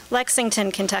Toombs,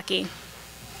 Lexington, Kentucky.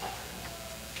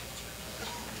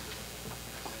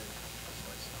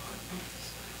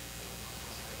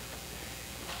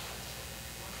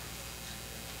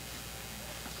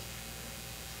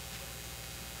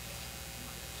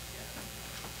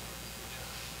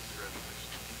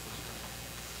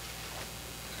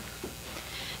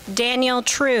 Daniel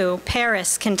True,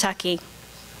 Paris, Kentucky.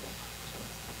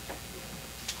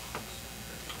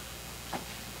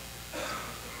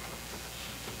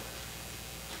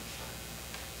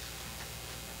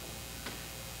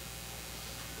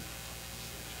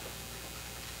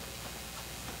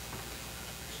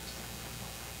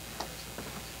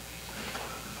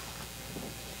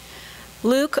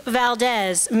 Luke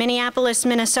Valdez, Minneapolis,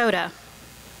 Minnesota.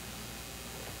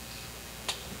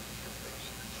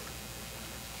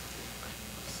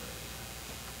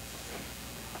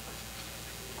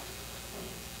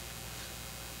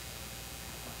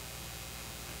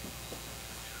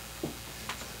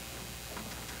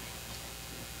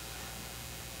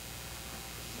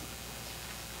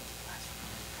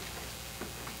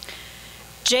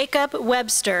 Jacob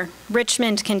Webster,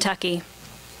 Richmond, Kentucky.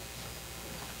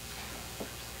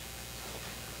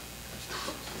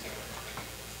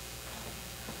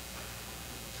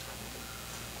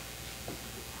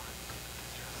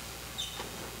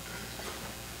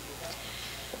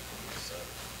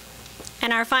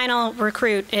 And our final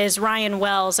recruit is Ryan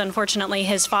Wells. Unfortunately,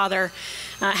 his father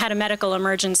had a medical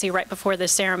emergency right before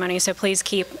this ceremony, so please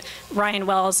keep Ryan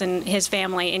Wells and his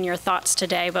family in your thoughts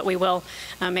today, but we will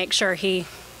make sure he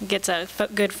gets a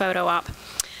good photo op.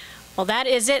 Well, that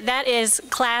is it. That is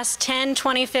Class 10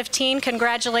 2015.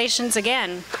 Congratulations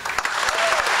again.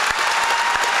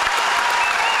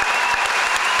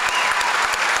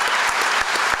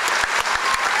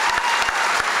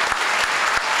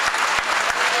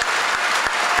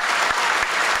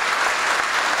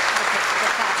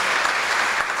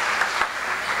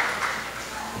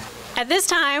 At this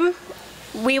time,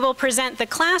 we will present the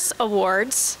class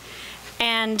awards,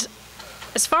 and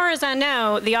as far as I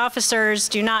know, the officers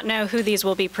do not know who these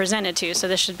will be presented to, so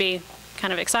this should be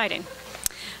kind of exciting.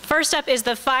 First up is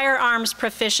the Firearms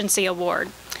Proficiency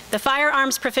Award. The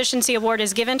Firearms Proficiency Award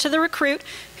is given to the recruit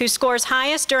who scores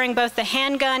highest during both the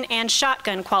handgun and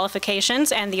shotgun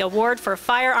qualifications, and the award for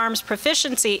firearms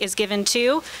proficiency is given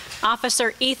to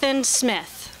Officer Ethan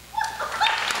Smith.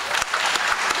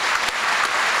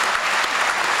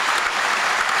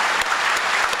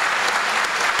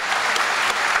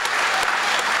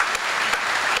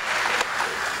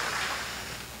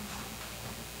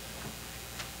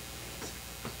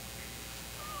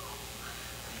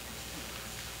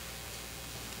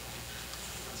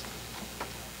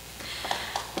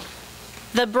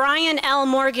 The Brian L.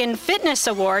 Morgan Fitness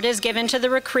Award is given to the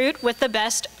recruit with the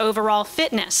best overall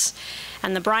fitness.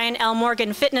 And the Brian L.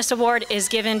 Morgan Fitness Award is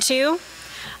given to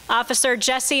Officer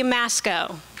Jesse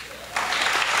Masco.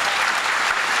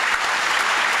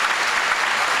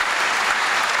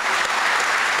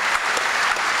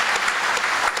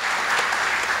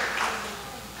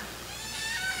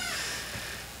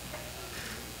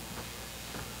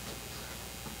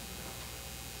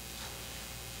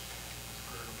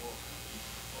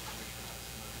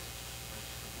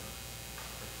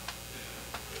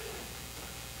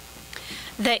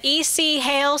 The E.C.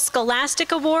 Hale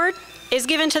Scholastic Award is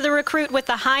given to the recruit with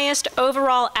the highest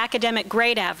overall academic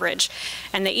grade average,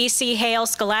 and the E.C. Hale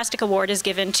Scholastic Award is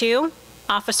given to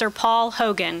Officer Paul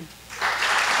Hogan.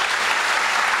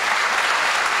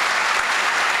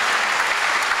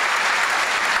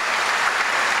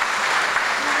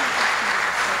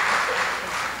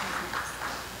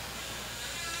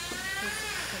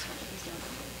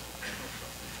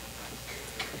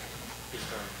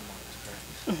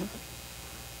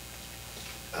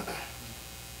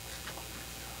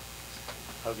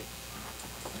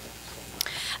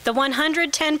 The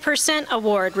 110%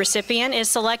 award recipient is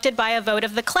selected by a vote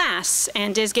of the class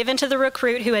and is given to the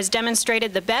recruit who has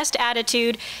demonstrated the best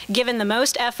attitude, given the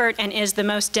most effort, and is the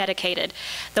most dedicated.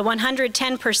 The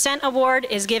 110% award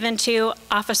is given to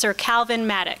Officer Calvin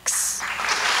Maddox.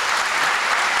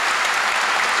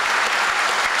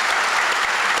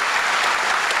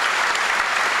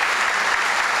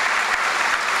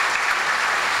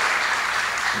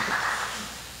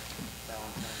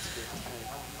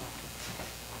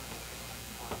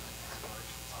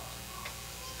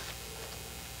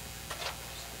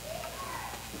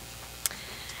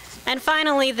 And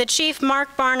finally, the Chief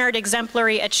Mark Barnard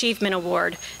Exemplary Achievement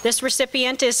Award. This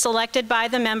recipient is selected by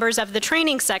the members of the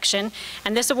training section,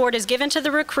 and this award is given to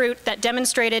the recruit that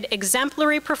demonstrated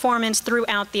exemplary performance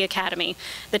throughout the academy.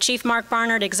 The Chief Mark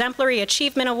Barnard Exemplary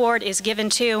Achievement Award is given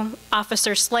to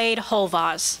Officer Slade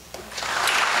Holvaz.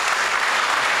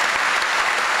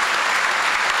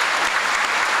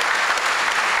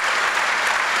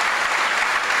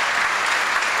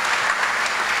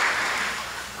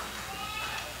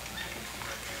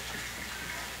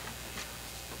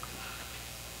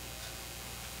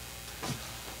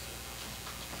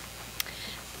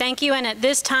 Thank you, and at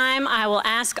this time, I will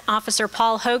ask Officer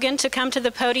Paul Hogan to come to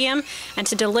the podium and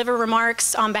to deliver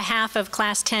remarks on behalf of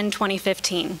Class 10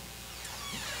 2015.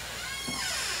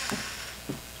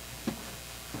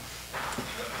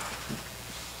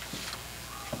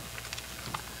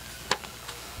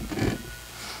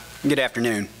 Good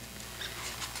afternoon.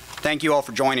 Thank you all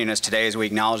for joining us today as we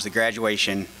acknowledge the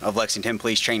graduation of Lexington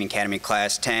Police Training Academy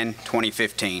Class 10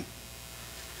 2015.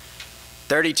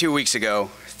 32 weeks ago,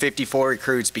 54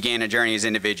 recruits began a journey as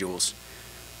individuals.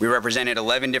 We represented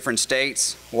 11 different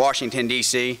states, Washington,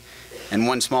 D.C., and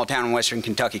one small town in western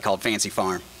Kentucky called Fancy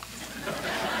Farm.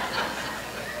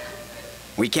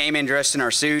 We came in dressed in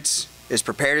our suits, as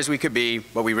prepared as we could be,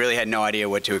 but we really had no idea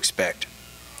what to expect.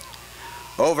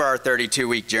 Over our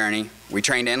 32-week journey, we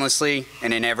trained endlessly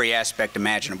and in every aspect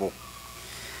imaginable.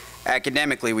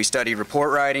 Academically, we studied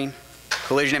report writing,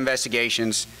 collision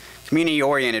investigations,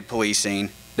 community-oriented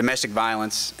policing, domestic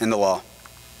violence, and the law.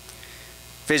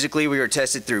 Physically, we were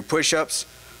tested through push-ups,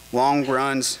 long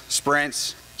runs,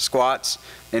 sprints, squats,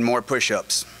 and more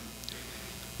push-ups.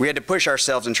 We had to push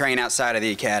ourselves and train outside of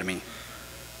the academy.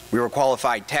 We were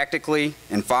qualified tactically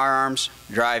in firearms,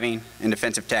 driving, and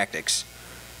defensive tactics.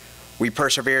 We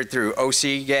persevered through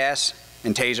OC gas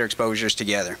and taser exposures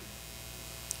together.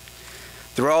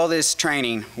 Through all this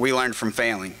training, we learned from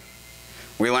failing.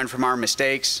 We learned from our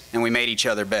mistakes, and we made each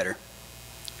other better.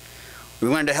 We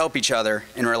learned to help each other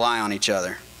and rely on each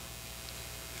other.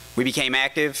 We became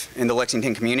active in the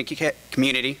Lexington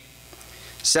community.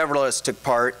 Several of us took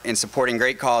part in supporting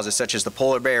great causes such as the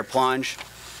Polar Bear Plunge,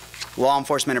 Law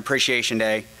Enforcement Appreciation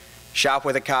Day, Shop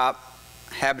with a Cop,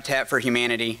 Habitat for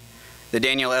Humanity, the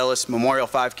Daniel Ellis Memorial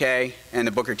 5K, and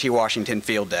the Booker T. Washington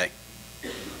Field Day.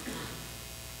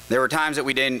 There were times that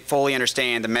we didn't fully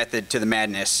understand the method to the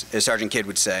madness, as Sergeant Kidd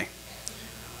would say.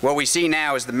 What we see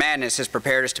now is the madness has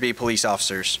prepared us to be police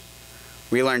officers.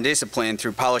 We learn discipline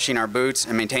through polishing our boots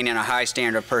and maintaining a high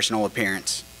standard of personal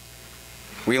appearance.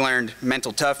 We learned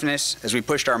mental toughness as we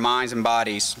pushed our minds and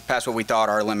bodies past what we thought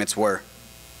our limits were.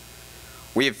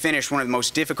 We have finished one of the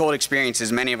most difficult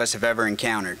experiences many of us have ever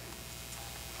encountered.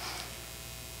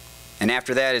 And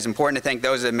after that, it is important to thank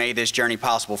those that made this journey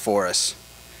possible for us.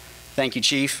 Thank you,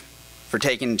 Chief, for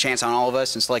taking a chance on all of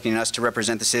us and selecting us to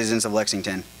represent the citizens of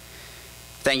Lexington.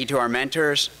 Thank you to our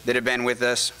mentors that have been with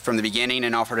us from the beginning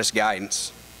and offered us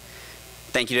guidance.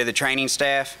 Thank you to the training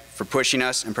staff for pushing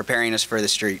us and preparing us for the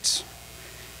streets.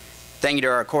 Thank you to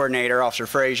our coordinator, Officer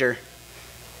Frazier,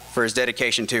 for his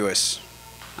dedication to us.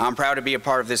 I'm proud to be a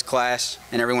part of this class,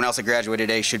 and everyone else that graduated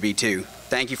today should be too.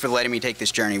 Thank you for letting me take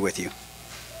this journey with you.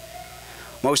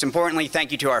 Most importantly,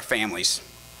 thank you to our families.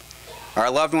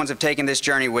 Our loved ones have taken this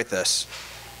journey with us.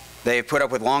 They have put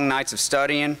up with long nights of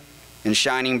studying and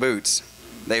shining boots.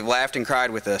 They've laughed and cried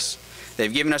with us.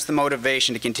 They've given us the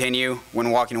motivation to continue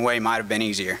when walking away might have been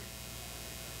easier.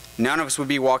 None of us would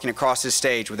be walking across this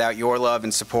stage without your love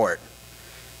and support.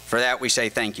 For that, we say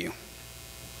thank you.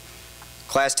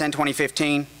 Class 10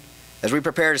 2015, as we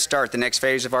prepare to start the next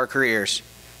phase of our careers,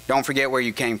 don't forget where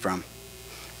you came from.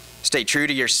 Stay true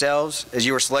to yourselves, as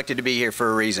you were selected to be here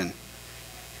for a reason.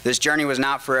 This journey was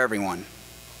not for everyone.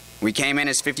 We came in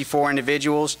as 54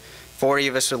 individuals, 40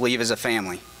 of us will leave as a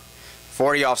family.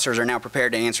 40 officers are now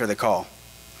prepared to answer the call.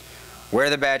 Wear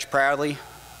the badge proudly,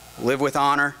 live with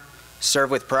honor, serve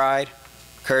with pride,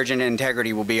 courage and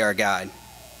integrity will be our guide.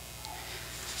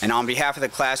 And on behalf of the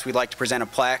class, we'd like to present a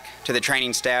plaque to the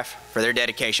training staff for their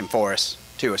dedication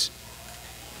to us.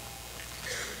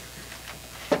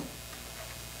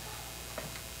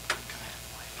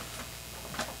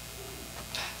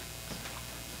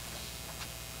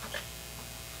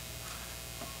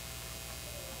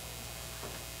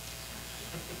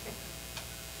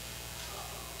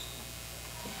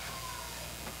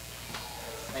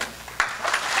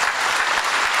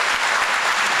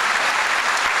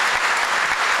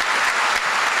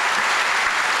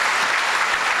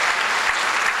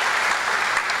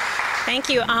 Thank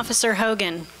you, Officer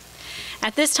Hogan.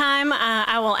 At this time,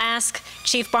 I will ask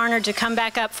Chief Barnard to come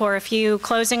back up for a few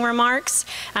closing remarks.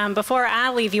 Before I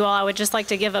leave you all, I would just like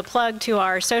to give a plug to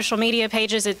our social media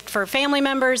pages. For family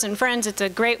members and friends, it's a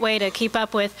great way to keep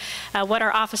up with what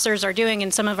our officers are doing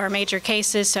in some of our major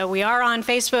cases. So we are on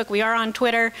Facebook, we are on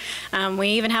Twitter. We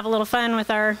even have a little fun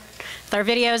with our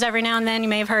videos every now and then, you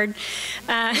may have heard.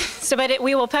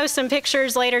 We will post some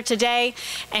pictures later today,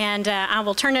 and I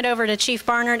will turn it over to Chief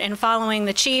Barnard, and following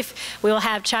the Chief, we will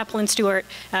have Chaplain Stewart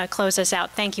close us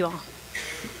out. Thank you all.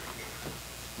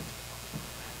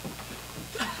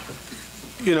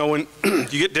 You know, when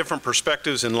you get different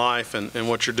perspectives in life and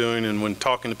what you're doing, and when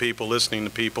talking to people, listening to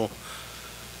people,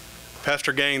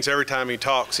 Pastor Gaines, every time he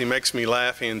talks, he makes me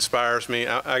laugh, he inspires me.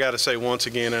 I got to say once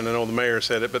again, and I know the mayor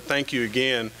said it, but thank you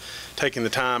again taking the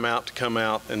time out to come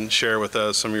out and share with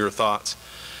us some of your thoughts.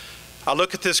 I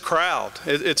look at this crowd.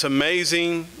 It's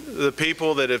amazing the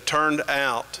people that have turned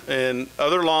out, and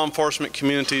other law enforcement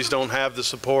communities don't have the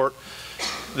support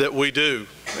that we do,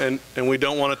 and we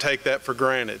don't want to take that for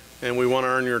granted, and we want to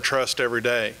earn your trust every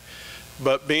day.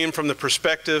 But being from the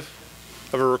perspective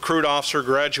of a recruit officer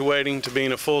graduating to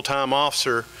being a full-time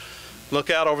officer, look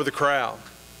out over the crowd.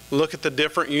 Look at the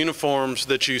different uniforms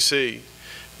that you see.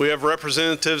 We have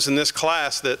representatives in this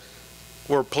class that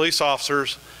were police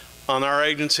officers on our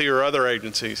agency or other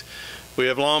agencies. We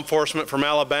have law enforcement from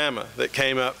Alabama that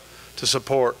came up to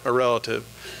support a relative.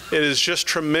 It is just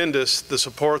tremendous, the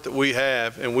support that we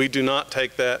have, and we do not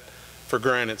take that for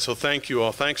granted. So thank you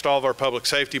all. Thanks to all of our public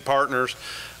safety partners.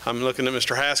 I'm looking at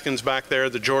Mr. Haskins back there,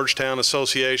 the Georgetown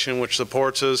Association, which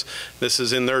supports us. This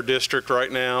is in their district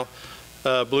right now.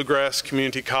 Bluegrass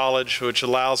Community College, which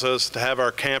allows us to have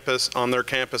our campus, on their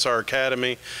campus, our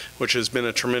academy, which has been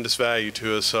a tremendous value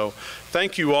to us. So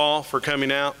thank you all for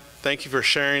coming out. Thank you for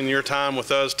sharing your time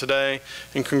with us today.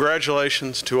 And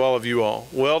congratulations to all of you all.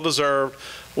 Well deserved,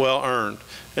 well earned.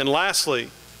 And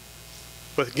lastly,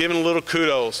 with giving a little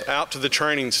kudos out to the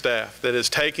training staff that is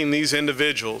taking these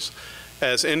individuals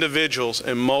as individuals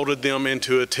and molded them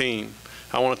into a team.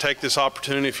 I want to take this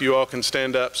opportunity, if you all can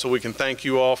stand up, so we can thank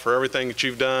you all for everything that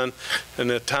you've done and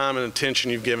the time and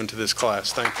attention you've given to this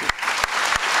class. Thank you.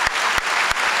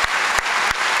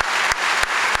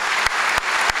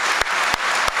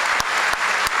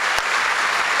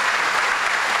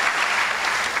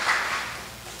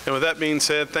 And with that being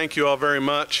said, thank you all very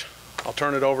much. I'll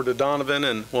turn it over to Donovan,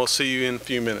 and we'll see you in a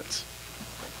few minutes.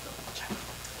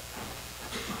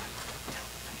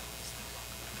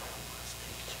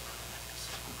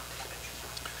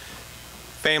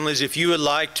 Families, if you would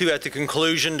like to, at the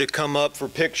conclusion, to come up for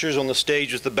pictures on the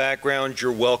stage with the background,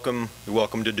 you're welcome. You're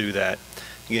welcome to do that.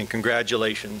 Again,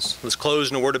 congratulations. Let's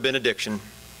close in a word of benediction.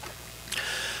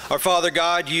 Our Father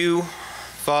God, you,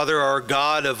 Father, are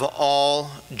God of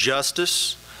all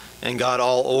justice and God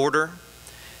all order.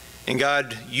 And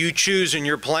God, you choose in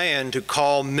your plan to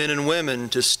call men and women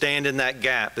to stand in that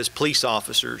gap as police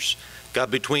officers.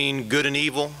 God, between good and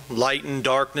evil, light and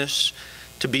darkness,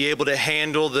 to be able to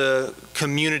handle the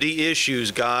community issues,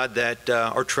 God, that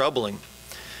are troubling.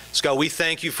 So God, we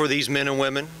thank you for these men and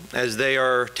women as they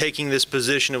are taking this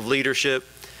position of leadership.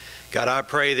 God, I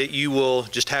pray that you will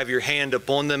just have your hand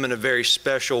upon them in a very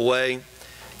special way.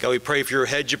 God, we pray for your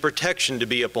hedge of protection to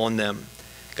be upon them.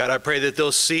 God, I pray that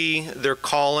they'll see their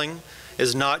calling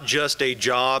as not just a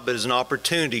job, but as an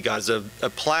opportunity, God, as a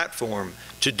platform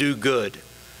to do good.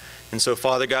 And so,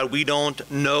 Father God, we don't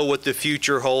know what the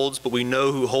future holds, but we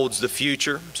know who holds the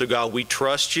future. So, God, we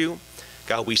trust you.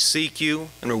 God, we seek you,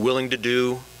 and we're willing to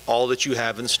do all that you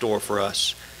have in store for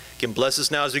us. Again, bless us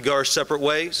now as we go our separate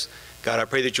ways. God, I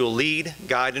pray that you'll lead,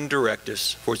 guide, and direct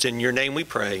us. For it's in your name we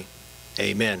pray.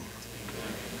 Amen.